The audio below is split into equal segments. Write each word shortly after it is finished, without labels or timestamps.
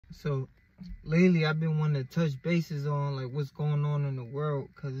So lately I've been wanting to touch bases on like what's going on in the world,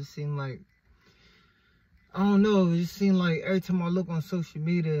 because it seemed like, I don't know, it just seemed like every time I look on social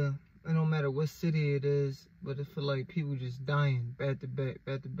media, it don't matter what city it is, but it feel like people just dying back to back,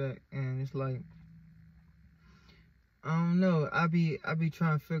 and it's like, I don't know, I be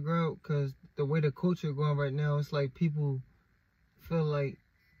trying to figure out, because the way the culture going right now, it's like people feel like,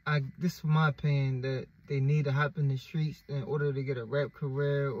 this is my opinion, that they need to hop in the streets in order to get a rap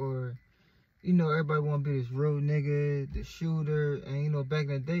career, or, you know, everybody want to be this real nigga, the shooter. And, you know, back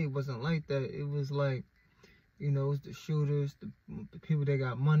in the day, it wasn't like that. It was like, you know, it was the shooters, the people that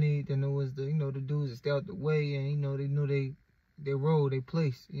got money. Then it was the, you know, the dudes that stay out the way, and, you know, they knew they role, they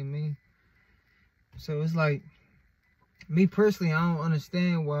place, you know what I mean? So it's like, me personally, I don't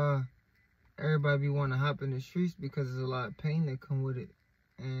understand why everybody be wanting to hop in the streets, because there's a lot of pain that come with it.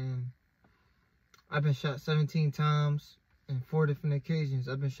 And I've been shot 17 times in 4 different occasions.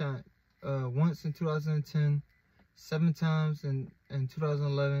 I've been shot once in 2010, 7 times in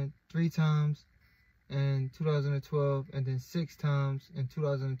 2011, 3 times in 2012, and then 6 times in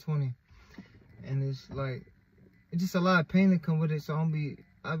 2020. And it's like, it's just a lot of pain that come with it. So I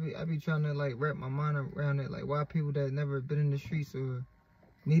be trying to like wrap my mind around it, like why people that never been in the streets or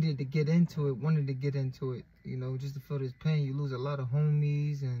needed to get into it, wanted to get into it, you know, just to feel this pain. You lose a lot of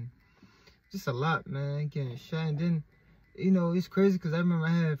homies and just a lot, man, getting shot. And then, you know, it's crazy because I remember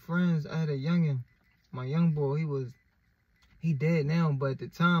I had friends, I had a youngin', my young boy, he dead now, but at the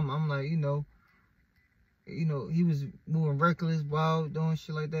time, I'm like, you know, he was moving reckless, wild, doing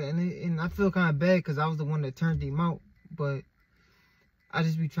shit like that. And I feel kind of bad because I was the one that turned him out, but I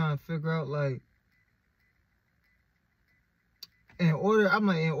just be trying to figure out, like, in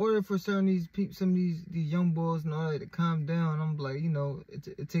order for certain these people, some of these young boys and all that to calm down, I'm like, you know,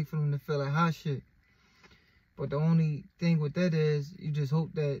 it takes for them to feel like hot shit. But the only thing with that is, you just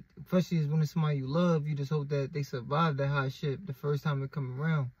hope that, especially when it's somebody you love, you just hope that they survive that hot shit the first time it come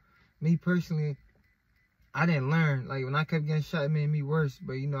around. Me personally, I didn't learn. Like, when I kept getting shot, it made me worse.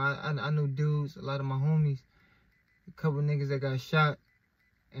 But, you know, I know dudes, a lot of my homies, a couple niggas that got shot,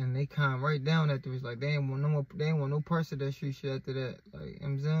 and they calm right down afterwards. Like, they ain't want no parts of that street shit after that. Like, you know what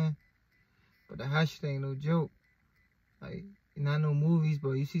I'm saying? But the hot shit ain't no joke. Like, not no movies,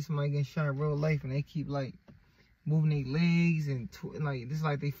 but you see somebody getting shot in real life, and they keep, like, moving their legs, and, like, this is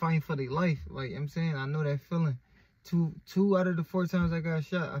like they fighting for their life. Like, you know what I'm saying? I know that feeling. Two out of the 4 times I got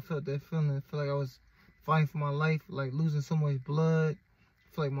shot, I felt that feeling. I feel like I was fighting for my life, like, losing so much blood.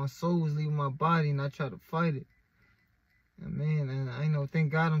 I feel like my soul was leaving my body, and I tried to fight it. And man, and I know,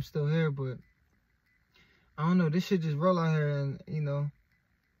 thank God I'm still here, but I don't know, this shit just roll out here, and, you know,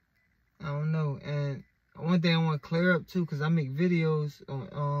 I don't know. And one thing I want to clear up too, because I make videos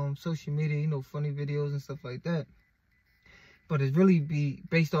on social media, you know, funny videos and stuff like that, but it's really be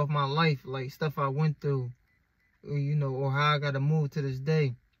based off my life, like stuff I went through, you know, or how I got to move to this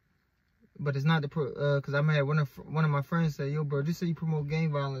day. But it's not because I had one of my friends say, yo, bro, just say you promote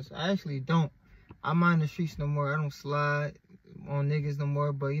gang violence. I actually don't. I'm not in the streets no more. I don't slide on niggas no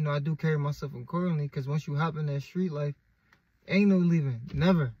more. But, you know, I do carry myself accordingly, because once you hop in that street life, ain't no leaving.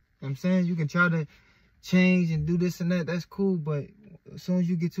 Never. You know what I'm saying? You can try to change and do this and that. That's cool. But as soon as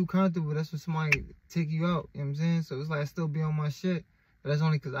you get too comfortable, that's when somebody take you out. You know what I'm saying? So it's like I still be on my shit. But that's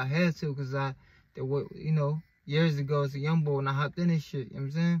only because I had to. Because you know, years ago as a young boy when I hopped in this shit. You know what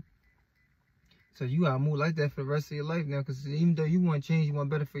I'm saying? So you gotta move like that for the rest of your life now, because even though you want change, you want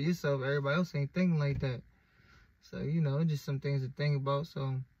better for yourself, everybody else ain't thinking like that. So, you know, just some things to think about.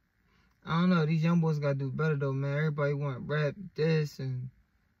 So, I don't know, these young boys gotta do better though, man. Everybody want rap this and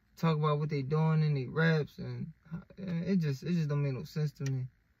talk about what they doing in their raps, and it just don't make no sense to me.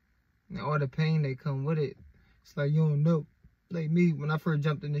 And all the pain that come with it, it's like you don't know. Like me, when I first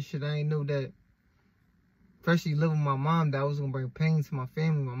jumped in this shit, I ain't know that, especially living with my mom, that I was gonna bring pain to my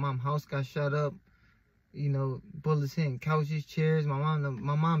family. My mom's house got shot up, you know, bullets hitting couches, chairs. My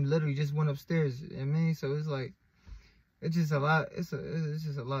mom literally just went upstairs. You know what I mean? So it's like, it's just a lot. It's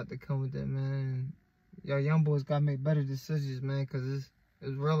just a lot to come with that, man. Y'all young boys gotta make better decisions, man, because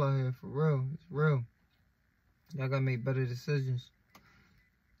it's real out here, for real. It's real. Y'all gotta make better decisions.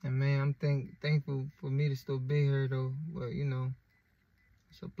 And man, I'm thankful for me to still be here though. But you know,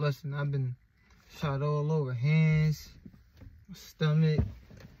 it's a blessing. I've been shot all over, hands, stomach,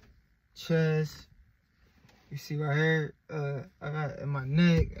 chest. You see right here, I got in my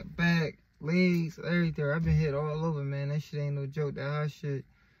neck, back, legs, everything. I've been hit all over, man. That shit ain't no joke. That hot shit,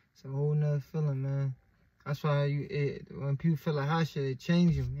 it's a whole nother feeling, man. That's why when people feel like hot shit, it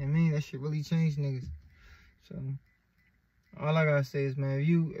change them. You know what I mean? That shit really changed niggas. So, all I gotta say is, man, if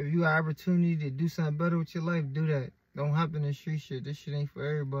you got opportunity to do something better with your life, do that. Don't happen in street shit. This shit ain't for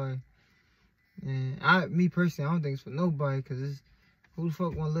everybody. And me personally, I don't think it's for nobody, because it's, who the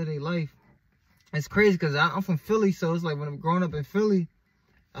fuck want to live their life? It's crazy, because I'm from Philly, so it's like when I'm growing up in Philly,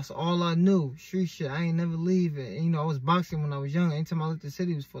 that's all I knew. Street shit. I ain't never leave it. And, you know, I was boxing when I was young. Anytime I left the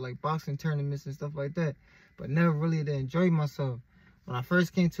city, it was for like boxing tournaments and stuff like that. But never really to enjoy myself. When I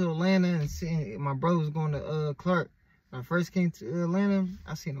first came to Atlanta and seeing my brother was going to Clark, when I first came to Atlanta,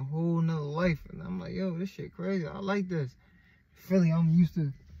 I seen a whole nother life. And I'm like, yo, this shit crazy. I like this. Philly, I'm used to, you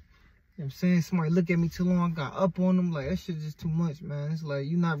know what I'm saying? Somebody look at me too long, got up on them. Like, that shit just too much, man. It's like,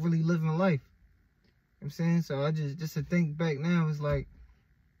 you're not really living life. You know what I'm saying? So I just to think back now, it's like,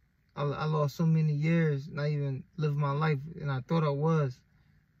 I lost so many years not even living my life, and I thought I was.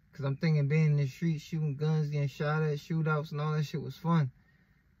 Because I'm thinking being in the street, shooting guns, getting shot at, shootouts, and all that shit was fun.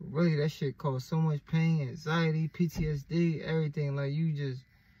 But really, that shit caused so much pain, anxiety, PTSD, everything. Like, you just,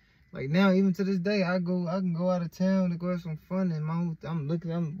 like now, even to this day, I can go out of town to go have some fun, and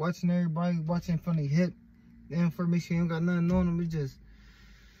I'm watching everybody, watching from the hip. Damn, for make sure you don't got nothing on them. It's just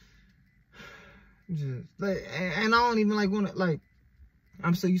like, and I don't even like want to, like,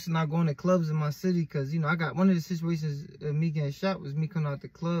 I'm so used to not going to clubs in my city, because, you know, I got one of the situations of me getting shot was me coming out the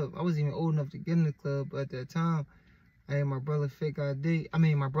club. I wasn't even old enough to get in the club, but at that time, I had my brother fake ID. I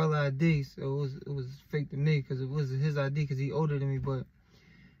mean, my brother ID, so it was fake to me, because it was his ID, because he older than me. But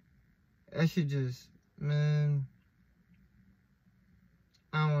that shit just, man,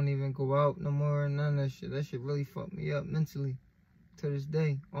 I don't even go out no more, none of that shit. That shit really fucked me up mentally to this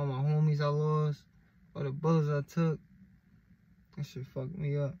day. All my homies I lost, all the bullets I took. That shit fucked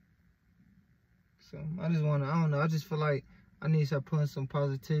me up. So I just want to, I don't know, I just feel like I need to start putting some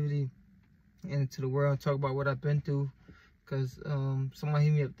positivity into the world, talk about what I've been through. Because somebody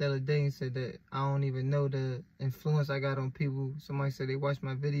hit me up the other day and said that I don't even know the influence I got on people. Somebody said they watched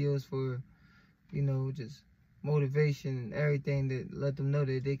my videos for, you know, just motivation and everything, that let them know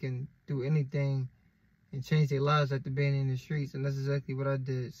that they can do anything and change their lives after being in the streets. And that's exactly what I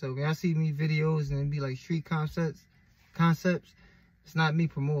did. So when y'all see me videos and it be like street concepts, it's not me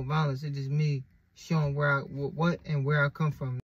promoting violence. It's just me showing what and where I come from.